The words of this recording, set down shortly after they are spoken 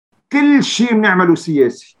كل شيء بنعمله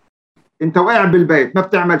سياسي. انت واقع بالبيت ما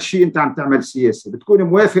بتعمل شيء، انت عم تعمل سياسة، بتكون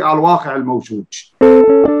موافق على الواقع الموجود.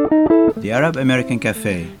 The Arab American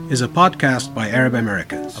Cafe is a podcast by Arab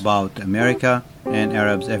Americans about America and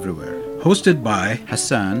Arabs everywhere. Hosted by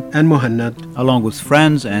Hassan and Muhannad, along with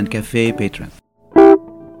friends and cafe patrons.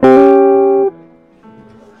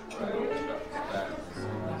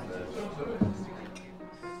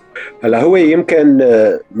 هلا هو يمكن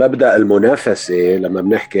مبدأ المنافسة لما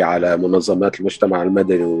بنحكي على منظمات المجتمع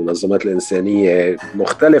المدني والمنظمات الإنسانية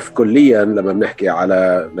مختلف كليا لما بنحكي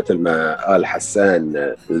على مثل ما قال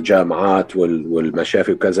حسان الجامعات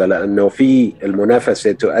والمشافي وكذا، لأنه في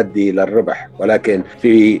المنافسة تؤدي للربح، ولكن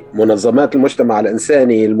في منظمات المجتمع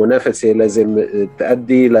الإنساني المنافسة لازم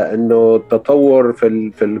تؤدي لأنه تطور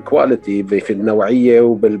في الكواليتي، في النوعية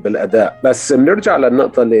وبالأداء. بس بنرجع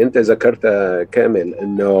للنقطة اللي أنت ذكرتها كامل،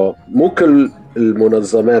 إنه مو كل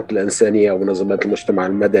المنظمات الإنسانية ومنظمات المجتمع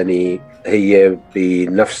المدني هي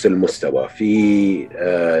بنفس المستوى.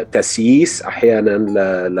 في تسييس أحيانا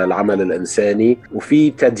للعمل الإنساني وفي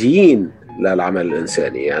تديين للعمل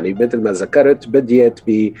الإنساني. يعني مثل ما ذكرت بديت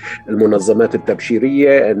بالمنظمات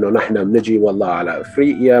التبشيرية إنه نحن بنجي والله على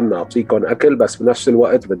أفريقيا بنعطيكم أكل، بس بنفس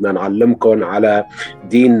الوقت بدنا نعلمكم على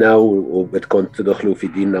ديننا وبدكم تدخلوا في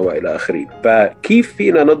ديننا وإلى آخره. فكيف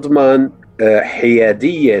فينا نضمن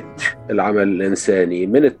حيادية العمل الإنساني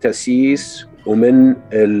من التأسيس ومن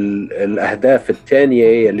الأهداف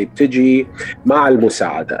الثانية اللي بتجي مع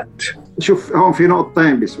المساعدات؟ شوف، هون في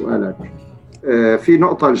نقطتين بسؤالك. في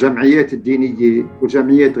نقطة الجمعيات الدينية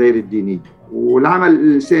والجمعيات غير الدينية، والعمل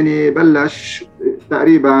الإنساني بلش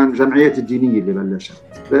تقريبا جمعيات الدينية اللي بلشت،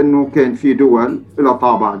 لأنه كان في دول لها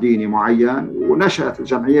طابع ديني معين ونشأت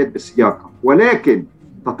الجمعيات بسياقها. ولكن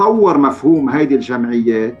تطور مفهوم هذه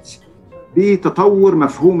الجمعيات بتطور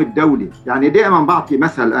مفهوم الدولة. يعني دائما بعطي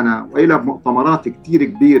مثل أنا وإلى بمؤتمرات كتير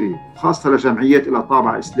كبيرة خاصة لجمعيات إلى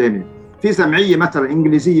طابع إسلامي. في جمعية مثلا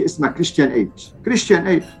إنجليزية اسمها كريستيان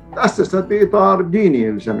ايد تأسست بإطار ديني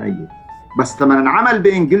الجمعية، بس لما انعمل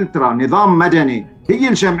بإنجلترا نظام مدني هي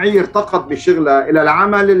الجمعية ارتقت بشغلها إلى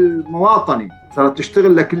العمل المواطني، صارت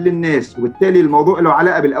تشتغل لكل الناس، وبالتالي الموضوع له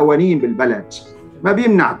علاقة بالقوانين بالبلد. ما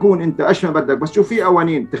بيمنع كون أنت أيش ما بدك، بس شو في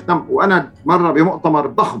قوانين تختم. وأنا مرة بمؤتمر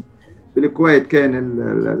ضخم بالكويت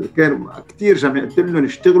كان كتير جمعيات قلت لهم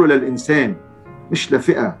اشتغلوا للإنسان مش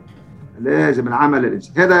لفئة، لازم العمل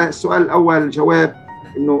للإنسان. هذا السؤال الأول. الجواب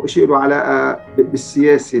إنه شيء له علاقة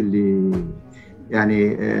بالسياسة اللي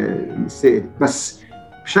يعني السائد. بس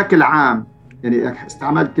بشكل عام يعني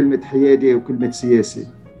استعملت كلمة حيادية وكلمة سياسة.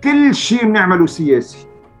 كل شيء بنعمله سياسي.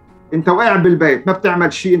 أنت واقع بالبيت ما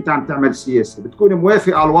بتعمل شيء، أنت عم تعمل سياسة، بتكون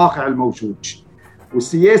موافق على الواقع الموجود.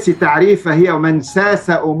 والسياسي تعريفها هي من ساس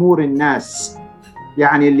أمور الناس،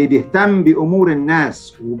 يعني اللي بيهتم بأمور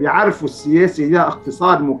الناس وبيعرفوا السياسي هي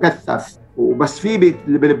اقتصاد مكثف. وبس في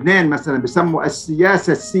بلبنان مثلا بيسموا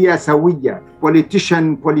السياسة السياسوية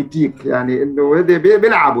بوليتيك، يعني انه هذا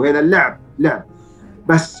بيلعبوا هذا اللعب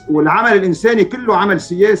بس. والعمل الإنساني كله عمل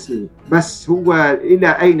سياسي، بس هو إلى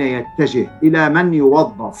أين يتجه، إلى من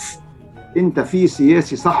يوظف. انت في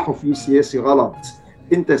سياسي صح وفي سياسي غلط.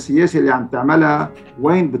 انت السياسة اللي عم تعملها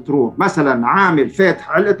وين بتروح؟ مثلا عامل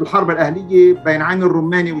فاتح علقة الحرب الأهلية بين عين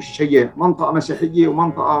الرماني والشياح، منطقة مسيحية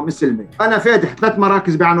ومنطقة مسلمة. أنا فاتح 3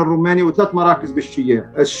 مراكز بعين الرماني و3 مراكز بالشياح،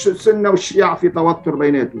 السنة والشيعة في توتر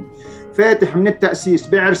بيناتهم. فاتح من التأسيس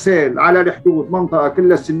بعرسال على الحدود منطقة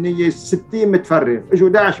كلها سنية 60 متفرغ، اجوا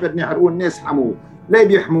داعش بدهم يحرقوا الناس، حموه. ليه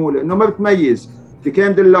بيحموه؟ لأنه ما بتميز. في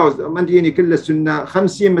كامد اللوز مدينة كلها سنة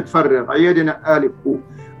 50 متفرغ، عيادة نقالة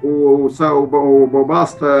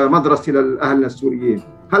وباسط مدرسة للأهل السوريين.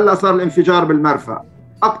 هلأ صار الانفجار بالمرفأ،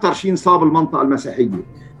 أكتر شيء صاب المنطقة المسيحية.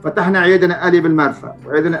 فتحنا عيادة نقالة بالمرفأ،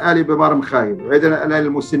 وعيادة نقالة ببار مخايل، وعيادة نقالة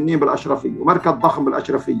للمسنين بالأشرفية، ومركز ضخم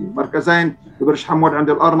بالأشرفية، مركزين ببرش حمود عند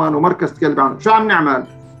الأرمن، ومركز تكلب عنه. شو عم نعمل؟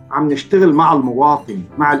 عم نشتغل مع المواطن،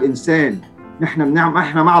 مع الإنسان.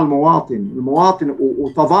 إحنا مع المواطن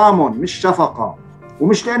وتضامن، مش شفقة،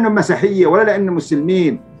 ومش لأنه مسيحية ولا لأنه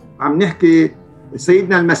مسلمين. عم نحكي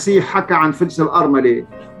سيدنا المسيح حكى عن فلس الأرملة،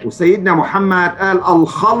 وسيدنا محمد قال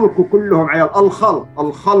الخلق كلهم عيال.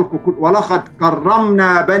 الخلق ولقد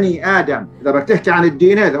كرمنا بني آدم. إذا بدك تحكي عن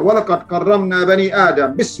الدين هذا، ولقد كرمنا بني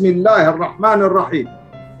آدم بسم الله الرحمن الرحيم.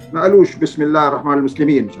 ما قالوش بسم الله الرحمن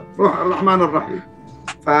المسلمين، الرحمن الرحيم.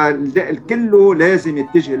 فالكل لازم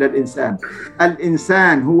يتجه للإنسان.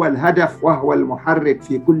 الإنسان هو الهدف وهو المحرك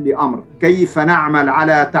في كل أمر. كيف نعمل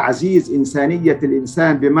على تعزيز إنسانية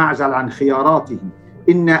الإنسان بمعزل عن خياراته؟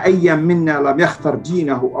 إن أي منا لم يختر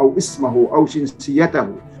دينه أو اسمه أو جنسيته.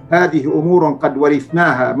 هذه أمور قد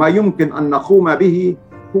ورثناها. ما يمكن أن نقوم به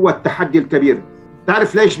هو التحدي الكبير.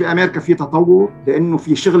 تعرف ليش بأمريكا في تطور؟ لأنه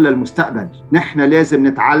في شغل للمستقبل. نحن لازم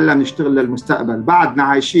نتعلم نشتغل للمستقبل. بعدنا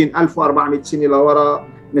عايشين 1400 سنة لورا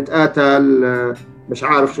نتقاتل، مش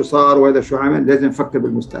عارف شو صار وهذا شو عمل. لازم نفكر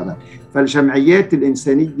بالمستقبل. فالجمعيات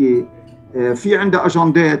الإنسانية في عندها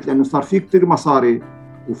أجندات، لأنه صار في كتير مصاري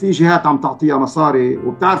وفي جهات عم تعطيها مصاري.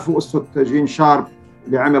 وبتعرفوا قصة جين شارب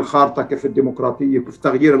اللي عمل خارطة كيف الديمقراطية وكيف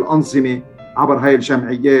تغيير الأنظمة عبر هاي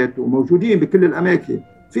الجمعيات، وموجودين بكل الأماكن.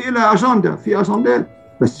 في لها أجندة، في أجندات،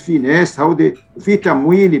 بس في ناس هودي وفي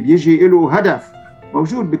تمويل بيجي له هدف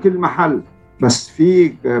موجود بكل محل. بس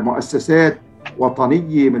في مؤسسات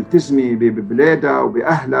وطنية ملتزمة ببلادها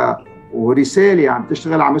وبأهلها، ورسالة عم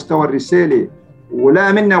تشتغل على مستوى الرسالة،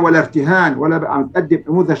 ولا منا ولا ارتهان، ولا عم تقدم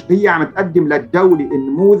نموذج. هي عم تقدم للدولة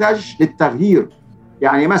نموذج للتغيير.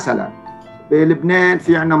 يعني مثلا بلبنان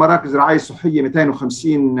في عندنا مراكز رعاية صحية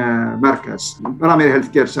 250 مركز، برامج هيلث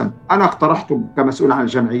كير سنتر. أنا اقترحته كمسؤول عن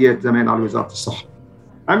الجمعيات زمان على وزارة الصحة،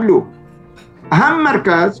 عملوه. أهم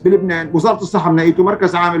مركز بلبنان وزارة الصحة منقيته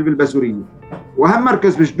مركز عامل بالبازورية، وأهم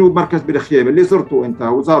مركز بالجنوب مركز بالخيام اللي زرته أنت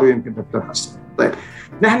وزاره يمكن دكتور حسن. طيب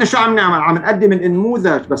نحن شو عم نعمل؟ عم نقدم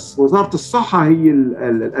النموذج، بس وزارة الصحة هي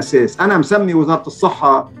الأساس. أنا مسمي وزارة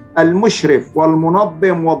الصحة المشرف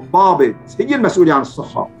والمنظم والضابط، هي المسؤولة عن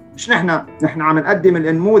الصحة، مش نحن عم نقدم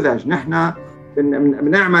النموذج. نحن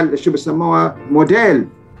بنعمل شو بسموها موديل،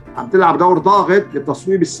 عم تلعب دور ضاغط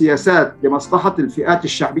لتصويب السياسات لمصلحة الفئات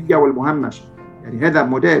الشعبية والمهمشة. يعني هذا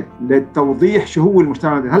موديل للتوضيح شو هو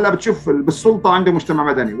المجتمع المدني. هلا بتشوف بالسلطة عنده مجتمع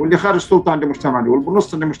مدني، واللي خارج السلطة عنده مجتمع مدني،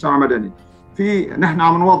 والبنص عنده مجتمع مدني. نحن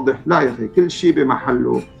عم نوضح لا يا أخي، كل شيء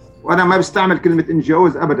بمحله. وأنا ما بستعمل كلمة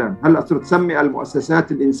NGOs أبدا. هلا صرت تسمي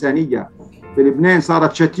المؤسسات الإنسانية في لبنان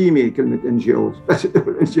صارت شتيمة كلمة NGOs.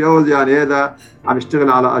 NGOs يعني هذا عم يشتغل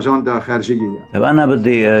على أجندة خارجية يعني. طيب أنا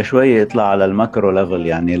بدي شوي أطلع على الماكرو ليفل،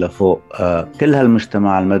 يعني لفوق. كل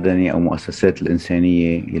هالمجتمع المدني أو مؤسسات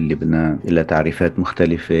الإنسانية اللي بدنا إلى تعريفات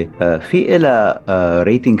مختلفة، في إلى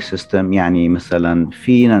ريتنج سيستم. يعني مثلا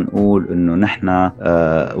فينا نقول إنه نحن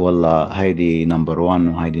والله هيدي نمبر 1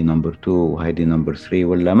 وهيدي نمبر 2 وهيدي نمبر 3،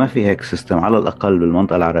 ولا ما في هيك سيستم على الأقل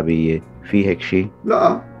بالمنطقة العربية؟ في هيك شيء؟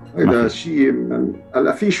 لا، هذا شيء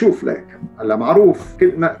هلا في شوف لك هلا معروف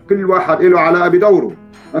كل واحد له علاقه بدوره.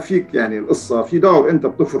 ما فيك يعني القصه في دور انت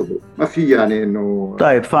بتفرضه، ما في يعني انه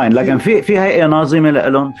طيب فاين. لكن في هيئه ناظمه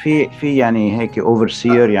لهم، في يعني هيك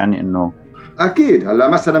اوفرسير، يعني انه اكيد. هلا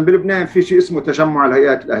مثلا بلبنان في شيء اسمه تجمع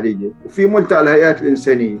الهيئات الاهليه، وفي ملتقى الهيئات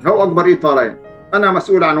الانسانيه. هو اكبر اطارين، أنا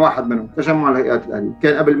مسؤول عن واحد منهم، تجمع الهيئات الأهلية،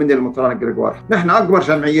 كان قبل مني المطران جريجوار. نحن أكبر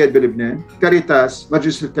جمعيات بلبنان، كاريتاس،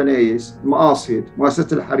 مجلس الكنائس، المقاصد،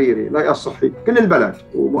 مؤسسة الحريري، الهيئة الصحية، كل البلد،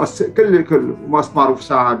 كل مؤسسة معروف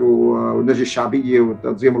سعد والنجية الشعبية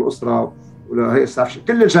وتنظيم الأسرة والهيئة السعفشة،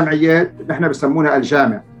 كل الجمعيات نحن بسمونها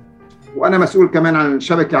الجامع. وأنا مسؤول كمان عن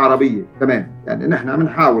شبكة عربية كمان. يعني نحن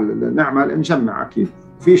بنحاول نعمل نجمع أكيد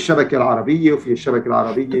في الشبكة العربية وفي الشبكة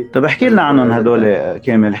العربية. طب احكي لنا عنهم هدول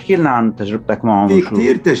كامل، احكي لنا عن تجربتك معهم. في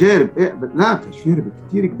كتير تجارب. لا تجارب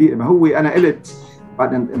كتير كبيرة. ما هو أنا قلت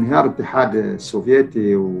بعد انهيار الاتحاد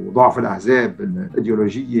السوفيتي وضعف الأحزاب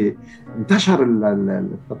الإيديولوجية انتشر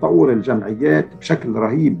التطور الجمعيات بشكل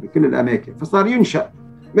رهيب بكل الأماكن، فصار ينشأ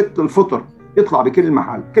مثل الفطر يطلع بكل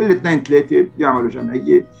محل، كل 2-3 يعملوا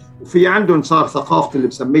جمعية. وفي عندهم صار ثقافة اللي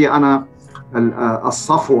بسميها أنا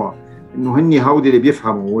الصفوة، إنه هني هودي اللي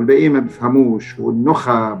بيفهموا والباقيين ما بيفهموش،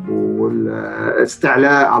 والنخب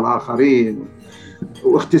والاستعلاء على الآخرين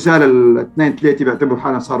واختزال 2-3 بيعتبروا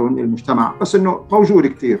حالهم صاروا هني المجتمع. بس إنه موجود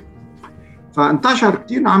كتير، فانتشر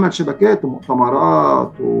كتير. نعمل شبكات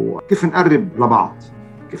ومؤتمرات وكيف نقرب لبعض،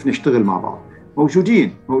 كيف نشتغل مع بعض.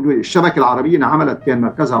 موجودين. الشبكة العربية عملت كان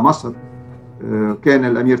مركزها مصر، كان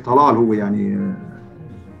الأمير طلال هو يعني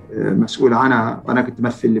مسؤول عنها، وأنا كنت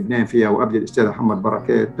أمثل لبنان فيها، وقبل الأستاذ محمد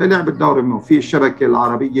بركات لعبت دور منه. في الشبكة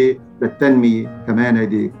العربية للتنمية كمان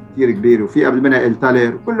هذه كتير كبيرة، وفي قبل منها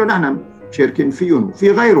التالير، كله نحن مشاركين فيهم،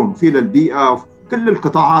 وفي غيرهم، في للبيئة، وفي كل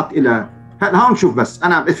القطاعات. إلى هون شوف، بس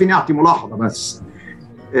أنا فيني أعطي ملاحظة بس.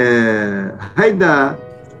 هيدا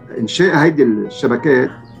إنشاء هيدي الشبكات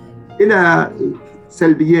إلى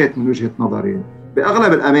سلبيات من وجهة نظري.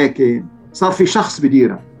 بأغلب الأماكن صار في شخص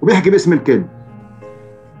بديرها وبيحكي باسم الكل.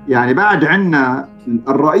 يعني بعد عنا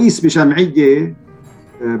الرئيس بجمعية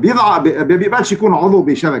بيقبلش يكون عضو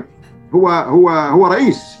بشبكة، هو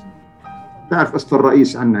رئيس. تعرف قصة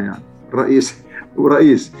الرئيس عنا، يعني الرئيس هو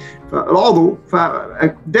رئيس فالعضو.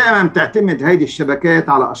 فدائما تعتمد هذه الشبكات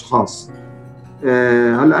على أشخاص.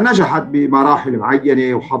 هلا نجحت بمراحل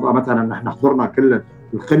معينة، وحضر مثلا نحن حضرنا كل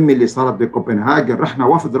القمة اللي صارت بكوبنهاجن، رحنا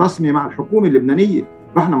وفد رسمي مع الحكومة اللبنانية،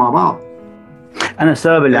 رحنا مع بعض أنا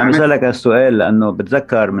السبب اللي عم أسألك السؤال لأنه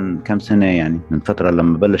بتذكر من كم سنة، يعني من فترة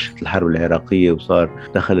لما بلشت الحرب العراقية وصار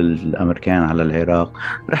دخل الأمريكان على العراق،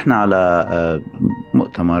 رحنا على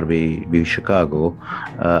مؤتمر بشيكاغو،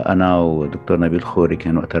 أنا ودكتور نبيل خوري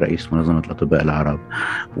كان وقتها رئيس منظمة الأطباء العرب،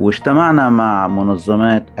 واجتمعنا مع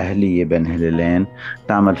منظمات أهلية بين هلالين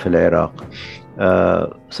تعمل في العراق.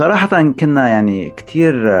 صراحة كنا يعني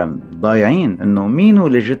كتير ضايعين انه مينو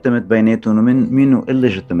legitimate بيناتهم ومينو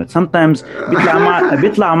illegitimate. sometimes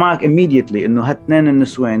بيطلع معك immediately انه هاتنين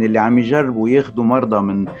النسوان اللي عم يجربوا ياخدوا مرضى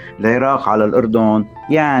من العراق على الأردن،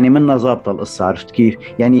 يعني منا ظابطة القصة، عرفت كيف؟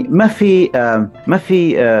 يعني ما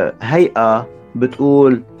في هيئة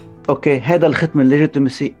بتقول اوكي هذا الختم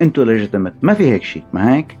الليجيتيمسي انتو legitimate، ما في هيك شيء،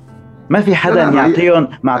 ما هيك؟ ما في حدا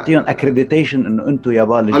معطيهم اكريديتيشن انه انتم يا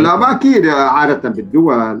بالي. لا ما اكيد، عاده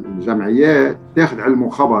بالدول الجمعيات تاخذ علم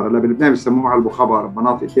وخبر، هلا بلبنان بيسموه علم وخبر،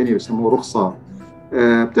 بمناطق ثانيه بيسموه رخصه،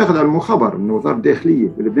 بتاخذ علم وخبر من وزاره الداخليه،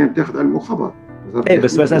 بلبنان بتاخذ علم وخبر. ايه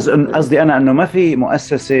بس قصدي انا انه ما في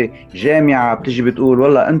مؤسسه جامعه بتجي بتقول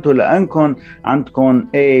والله انتم لانكم عندكم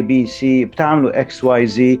A B C بتعملوا X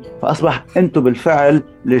Y Z فاصبح انتم بالفعل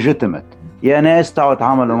ليجيتيمت، يا ناس تعالوا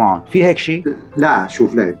تعاملوا معه. في هيك شيء؟ لا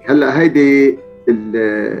شوف لك، هلا هيدي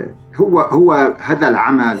هو هذا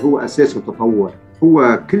العمل هو اساسه تطوع،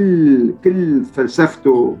 هو كل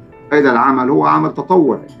فلسفته هذا العمل هو عمل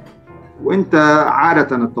تطوعي، وانت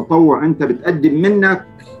عاده التطوع انت بتقدم منك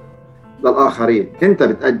للآخرين، أنت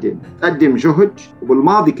بتقدم جهد.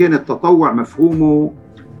 وبالماضي كان التطوع مفهومه،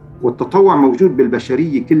 والتطوع موجود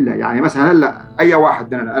بالبشرية كلها. يعني مثلا هلأ أي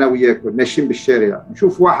واحد مننا أنا وياك ماشيين بالشارع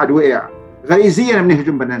نشوف واحد وقع، غريزيا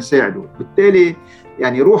بنهجم بدنا نساعده، بالتالي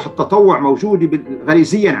يعني روح التطوع موجودة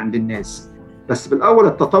غريزيا عند الناس. بس بالأول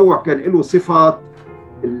التطوع كان له صفة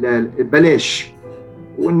البلاش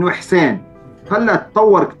وإنه إحسان. هلأ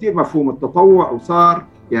تطور كتير مفهوم التطوع وصار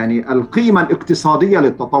يعني القيمة الاقتصادية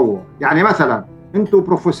للتطوع. يعني مثلا انتوا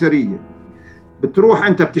بروفيسورية بتروح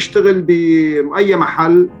انت بتشتغل بأي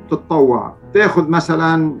محل تتطوع، تاخد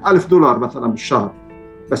مثلا $1000 مثلا بالشهر،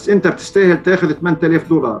 بس انت بتستاهل تاخد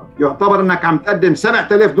 $8000، يعتبر انك عم تقدم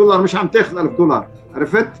 $7000 مش عم تاخد $1000.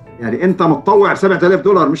 عرفت؟ يعني انت متطوع $7000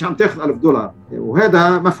 مش عم تاخد $1000.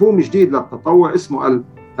 وهذا مفهوم جديد للتطوع اسمه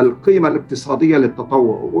القيمة الاقتصادية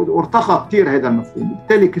للتطوع، وارتقى كتير هذا المفهوم،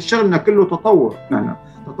 بالتالي شغلنا كله تطوع.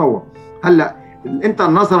 تطوع. هلا انت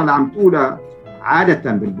النظره اللي عم تقولها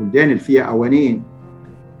عاده بالبلدان اللي فيها قوانين،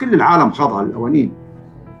 كل العالم خاضع للقوانين،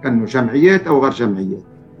 كانوا جمعيات او غير جمعيات،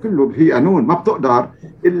 كله في قانون، ما بتقدر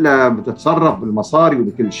الا بتتصرف بالمصاري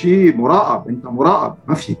وبكل شيء مراقب، انت مراقب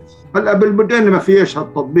ما في. هلا بالبلدان اللي ما فيهاش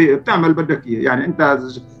هالتطبيق بتعمل بدك اياه. يعني انت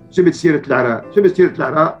جبت سيره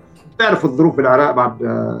العراق، بتعرف الظروف بالعراق بعد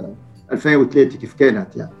 2003 كيف كانت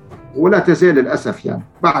يعني، ولا تزال للاسف يعني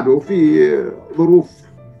بعده في ظروف.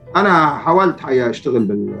 أنا حاولت حقيقة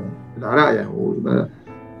أشتغل بالعراق يعني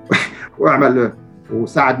وأعمل،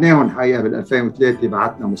 وساعدناهم حقيقة بال2003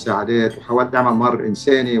 بعتنا مساعدات، وحاولت أعمل مر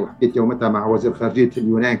إنساني، وحكيت يومتها مع وزير خارجية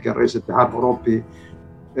اليونان كان رئيس الاتحاد الأوروبي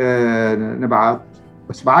نبعت،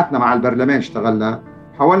 بس بعتنا مع البرلمان اشتغلنا،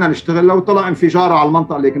 حاولنا نشتغل لو طلع انفجار على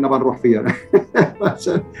المنطقة اللي كنا بنروح فيها.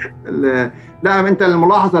 لا أنت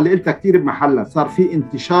الملاحظة اللي قلتها كتير بمحلها، صار في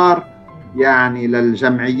انتشار يعني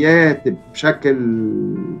للجمعيات بشكل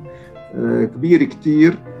كبير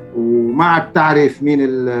كتير، ومع التعريف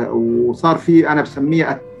مين وصار في أنا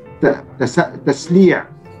بسميه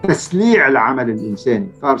تسليع العمل الإنساني،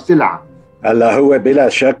 صار سلعة. هلا هو بلا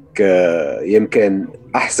شك يمكن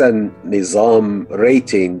أحسن نظام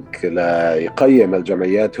ريتينج ليقيم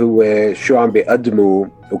الجمعيات هو شو عم بيقدموا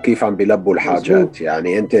وكيف عم بيلبوا الحاجات.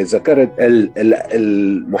 يعني أنت ذكرت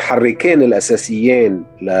المحركين الأساسيين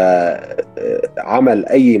لعمل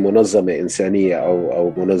أي منظمة إنسانية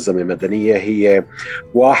أو منظمة مدنية، هي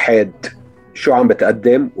واحد شو عم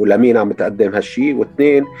بتقدم ولمين عم بتقدم هالشي،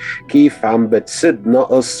 واثنين كيف عم بتسد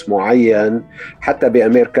نقص معين. حتى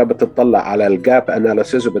بأمريكا بتطلع على الجاب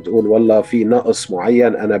أناليسيس وبتقول والله في نقص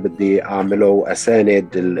معين أنا بدي أعمله وأساند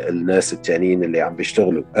الناس التانيين اللي عم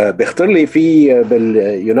بيشتغلوا. بيخطر لي في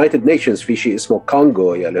باليونايتد نيشنز في شيء اسمه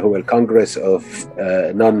كونغو، اللي هو الكونغرس اوف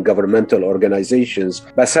نون جوفرمنتال اورجانيزيشنز،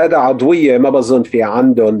 بس هذا عضوية ما بظن في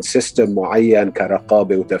عندهم سيستم معين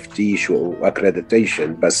كرقابة وتفتيش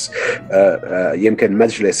واكريديتيشن، بس يمكن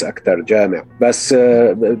مجلس أكثر جامع. بس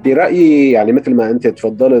برأيي يعني مثل ما أنت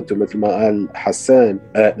تفضلت ومثل ما قال حسان،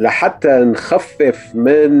 لحتى نخفف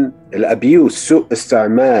من الأبيوس، سوء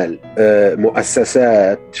استعمال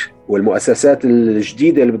مؤسسات، والمؤسسات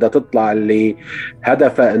الجديدة اللي بدها تطلع اللي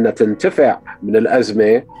هدفها أنها تنتفع من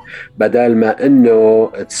الأزمة بدل ما أنه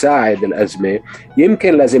تساعد الأزمة،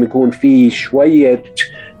 يمكن لازم يكون في شوية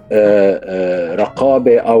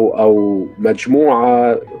رقابة أو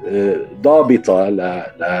مجموعة ضابطة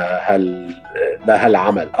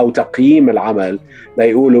لهالعمل أو تقييم العمل، لا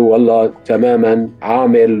يقولوا والله تماما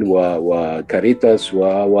عامل وكاريتاس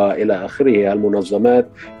وإلى آخره. المنظمات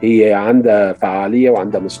هي عندها فعالية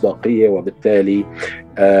وعندها مصداقية، وبالتالي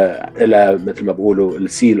إلى مثل ما بقولوا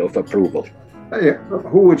السيل أوف أبروفل.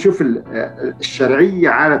 هو تشوف الشرعية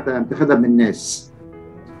عادة تاخذها من الناس.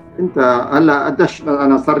 انت هلا قديش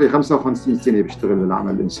انا صار لي 55 سنه بشتغل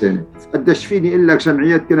بالعمل الانساني، قديش فيني اقول لك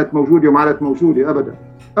جمعيات كانت موجوده وما عادت موجوده؟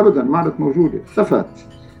 ابدا ما عادت موجوده، اختفت.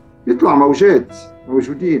 بيطلع موجات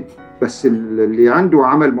موجودين، بس اللي عنده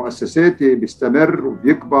عمل مؤسساتي بيستمر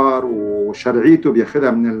وبيكبر وشرعيته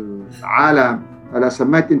بياخذها من العالم. هلا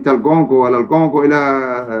سميت انت الكونغو، ولا الكونغو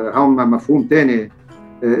الى هم مفهوم ثاني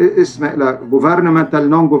اسمه الى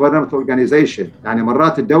governmental non governmental organization، يعني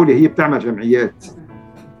مرات الدوله هي بتعمل جمعيات.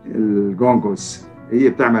 الكونغوس هي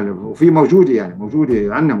بتعمل، وفي موجوده، يعني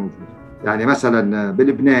موجوده عندنا، موجوده. يعني مثلا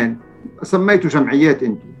بلبنان سميته جمعيات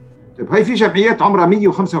انت. طيب هي في جمعيات عمرها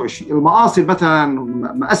 125. المقاصد مثلا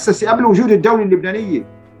مؤسسه قبل وجود الدوله اللبنانيه،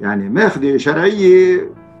 يعني ماخذه شرعيه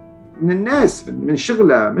من الناس من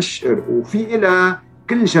شغلها، مش وفي إلى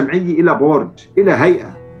كل جمعيه إلى بورد، إلى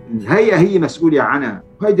هيئه. الهيئه هي مسؤوله عنها،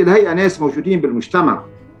 وهيدي الهيئه ناس موجودين بالمجتمع.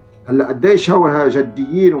 هلا قديش هو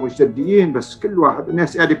جديين ومش جديين، بس كل واحد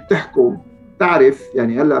الناس قاعده بتحكم. تعرف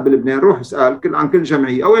يعني هلا بلبنان روح اسال عن كل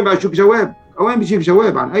جمعيه، وين بيجيك جواب؟ وين بيجيك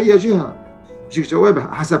جواب عن اي جهه؟ بيجيك جواب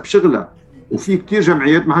حسب شغلها. وفي كتير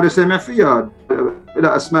جمعيات ما حدا سامع فيها،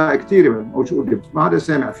 لها اسماء كثيره موجوده ما حدا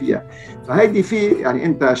سامع فيها. فهيدي في يعني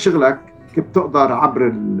انت شغلك كيف تقدر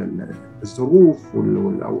عبر الظروف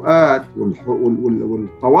والاوقات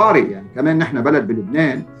والطوارئ. يعني كمان نحن بلد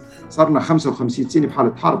بلبنان صرنا 55 سنه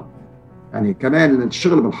بحاله حرب، يعني كمان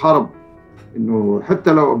الشغل بالحرب انه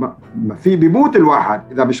حتى لو ما في بيموت الواحد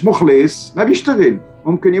اذا مش مخلص ما بيشتغل،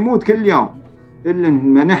 ممكن يموت كل يوم. الا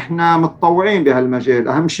ما نحن متطوعين بهالمجال.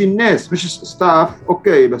 اهم شيء الناس، مش ستاف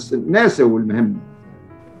اوكي، بس الناس هو المهم.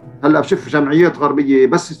 هلا بشوف جمعيات غربيه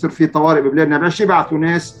بس يصير في طوارئ ببلادنا باش يبعثوا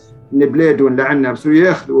ناس من بلادهم لعنا، بس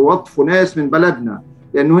ياخذوا ويوظفوا ناس من بلدنا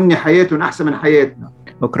لانه هن حياتهم احسن من حياتنا.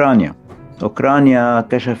 أوكرانيا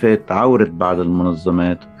كشفت عورة بعض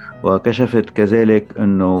المنظمات، وكشفت كذلك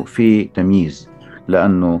أنه في تمييز،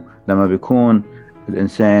 لأنه لما بيكون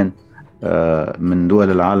الإنسان من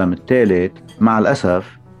دول العالم الثالث مع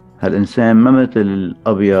الأسف هالإنسان ما مثل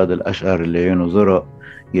الأبيض الأشقر اللي عيونه زرق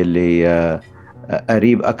يلي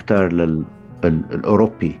قريب أكتر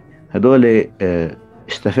للأوروبي. هدول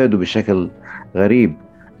استفادوا بشكل غريب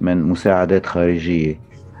من مساعدات خارجية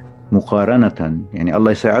مقارنة، يعني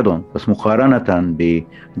الله يساعدهم، بس مقارنة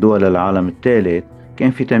بدول العالم الثالث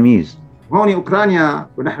كان في تمييز. هون أوكرانيا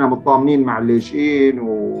ونحن متضامنين مع اللاجئين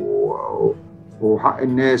وحق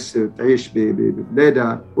الناس تعيش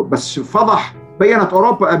ببلادها، بس فضح بيّنت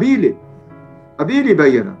أوروبا قبيلة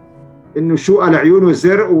بيّنت إنه شو قال عيونه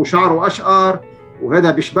زرق وشعره أشقر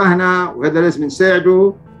وهذا بيشبهنا وهذا لازم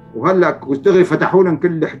نساعده. وهلأ دغري فتحوا لهم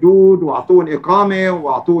كل الحدود وأعطوهم إقامة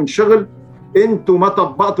وأعطوهم شغل. انتم ما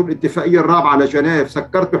طبقتوا الاتفاقيه الرابعه لجنيف،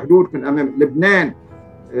 سكرتوا حدودكم امام لبنان.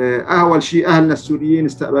 اول شيء اهلنا السوريين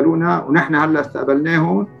استقبلونا ونحن هلا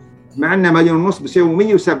استقبلناهم، مع عندنا 1.5 مليون بيساوي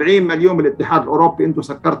 170 مليون بالاتحاد الاوروبي. انتم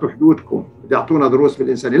سكرتوا حدودكم، بدي يعطونا دروس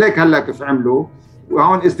بالانسانيه. ليك هلا كيف عملوا،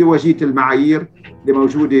 وهون ازدواجيه المعايير اللي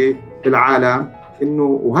موجوده بالعالم. انه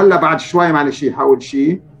وهلا بعد شوي معلش حاول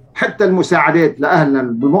شيء، حتى المساعدات لاهلنا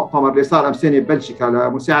بالمؤتمر اللي صار امس ببلجيكا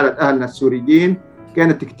لمساعده اهلنا السوريين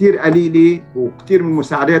كانت كتير قليلة، وكتير من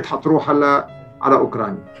المساعدات حتروح هلا على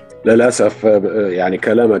أوكرانيا. للأسف يعني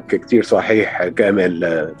كلامك كتير صحيح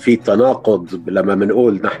كامل. في تناقض لما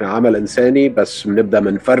منقول نحن عمل إنساني بس بنبدأ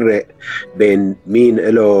منفرق بين مين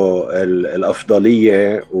له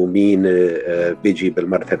الأفضلية ومين بيجي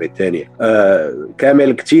بالمرتبة الثانية.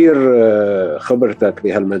 كامل كتير خبرتك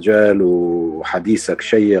بهالمجال وحديثك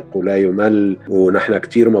شيق ولا يمل، ونحن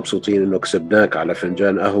كتير مبسوطين إنه كسبناك على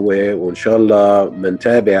فنجان قهوة، وإن شاء الله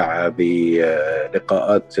منتابع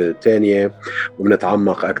بلقاءات تانية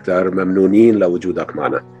وبنتعمق أكثر. ممنونين لوجودك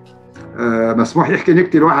معنا. مسموح يحكي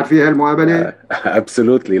نكتة الواحد في هالمقابلة؟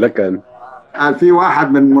 absolutely. لكن قال في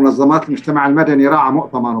واحد من منظمات المجتمع المدني راعى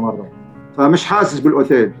مؤتمر مرة، فمش حاسس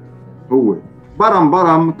بالأوتيل، هو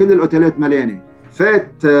برم كل الأوتيلات مليانة.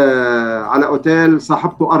 فات على أوتيل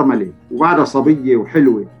صاحبته أرملة وبعدها صبية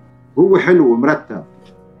وحلوة، هو حلو ومرتب.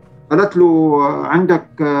 قالت له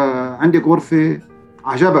عندك غرفة؟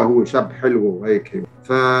 عجبها، هو شاب حلو وهيك.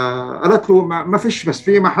 فقالت له ما فيش، بس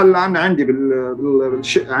في محل أنا عندي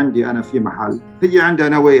بالشقة عندي أنا في محل. هي عندها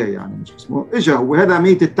نوايا يعني مش اسمه. إجا هو هذا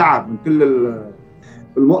ميت التعب من كل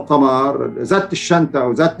المؤتمر، زت الشنطة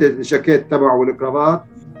وزت الجاكيت تبعه والكرافات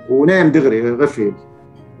ونام دغري غفل.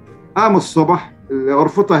 قام الصبح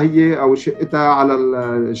غرفتها هي أو شقتها على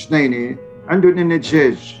الجنينة عنده 2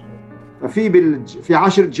 دجاج، في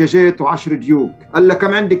 10 دجاجات و10 ديوك. قال له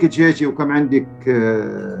كم عندك دجاجة وكم عندك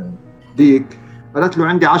ديك؟ قالت له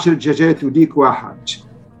عندي 10 دجاجات وديك واحد.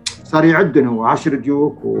 صار يعدن هو 10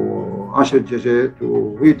 ديوك و10 دجاجات،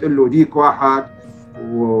 وهي تقول له ديك واحد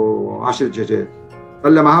و10 دجاجات.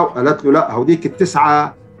 قال له ما هو، قالت له لا هوديك ال9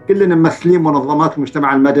 كلنا ممثلين منظمات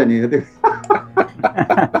المجتمع المدني. هذا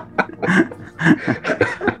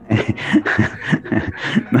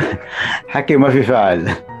حكي ما في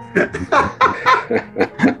فعل.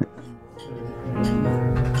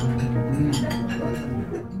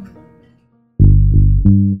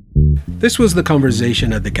 This was the conversation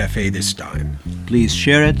at the cafe this time. Please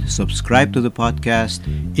share it, subscribe to the podcast,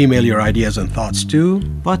 Email your ideas and thoughts to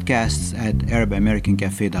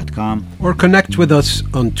podcasts@arabamericancafe.com. or connect with us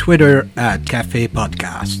on Twitter @Cafe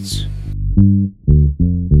Podcasts.